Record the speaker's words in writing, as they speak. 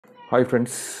Hi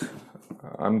friends,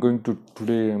 today I'm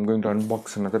going to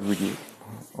unbox another video.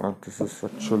 This is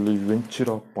actually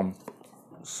Ventura pump.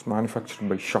 It's manufactured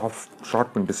by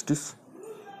Sharp Industries.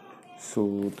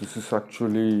 So this is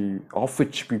actually off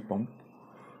HP pump,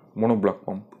 monoblock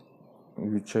pump,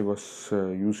 which I was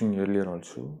using earlier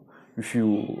also. If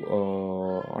you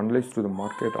analyze to the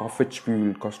market, off HP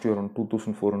will cost you around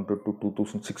 2,400 to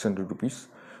 2,600 rupees,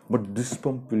 but this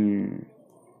pump will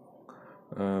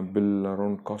bill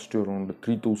around cost you around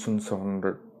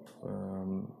 3,700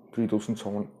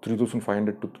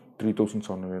 3,500 to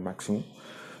 3,700 maximum.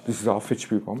 This is half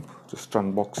HP pump. Just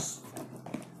unbox.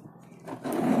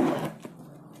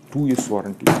 2 years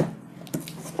warranty.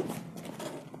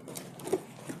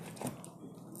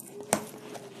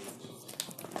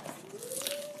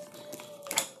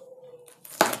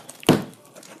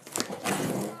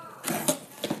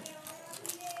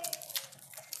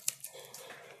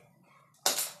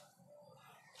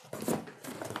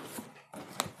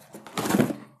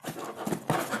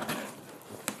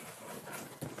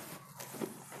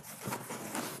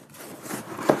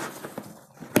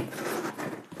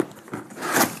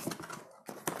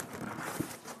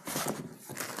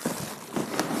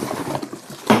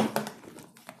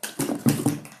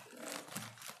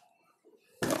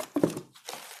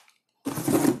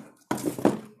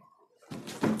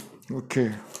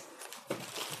 Okay.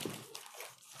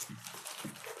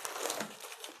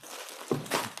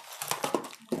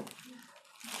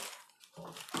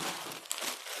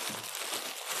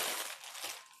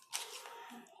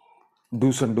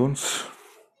 Do's and don'ts.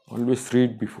 Always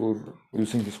read before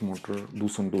using this motor.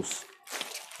 Do's and don'ts.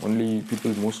 Only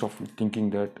people most often thinking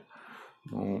that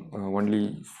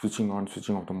only switching on,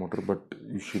 switching off the motor, but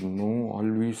you should know,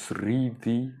 always read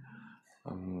the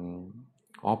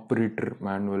operator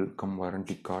manual come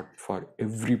warranty card for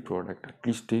every product. At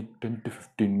least take 10 to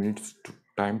 15 minutes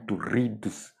time to read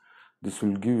this. This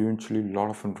will give eventually a lot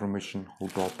of information how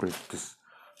to operate this.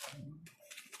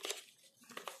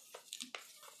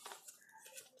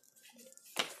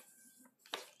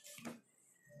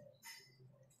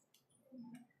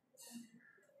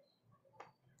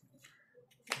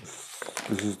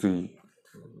 This is the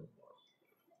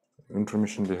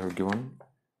information they have given.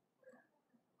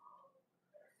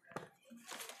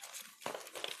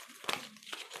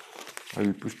 I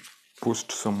will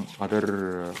post some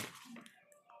other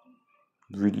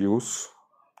videos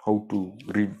how to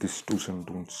read these do's and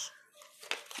don'ts.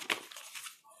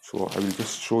 So I will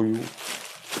just show you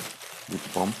the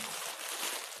pump.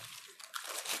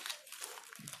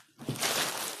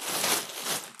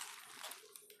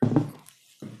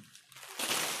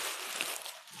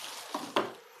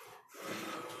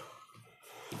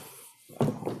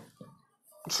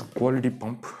 It's a quality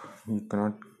pump. You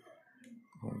cannot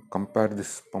compare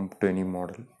this pump to any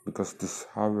model because this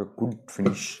have a good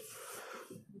finish,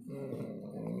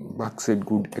 backside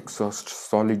good exhaust,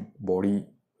 solid body,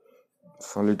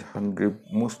 solid hand grip.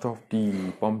 Most of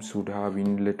the pumps would have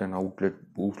inlet and outlet,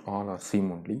 both all are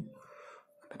same only.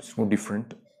 That's no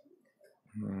different,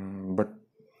 but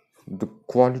the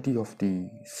quality of the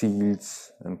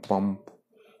seals and pump,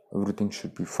 everything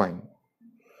should be fine.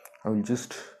 I will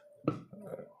just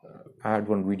add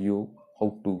one video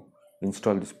how to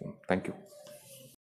install this pump. Thank you.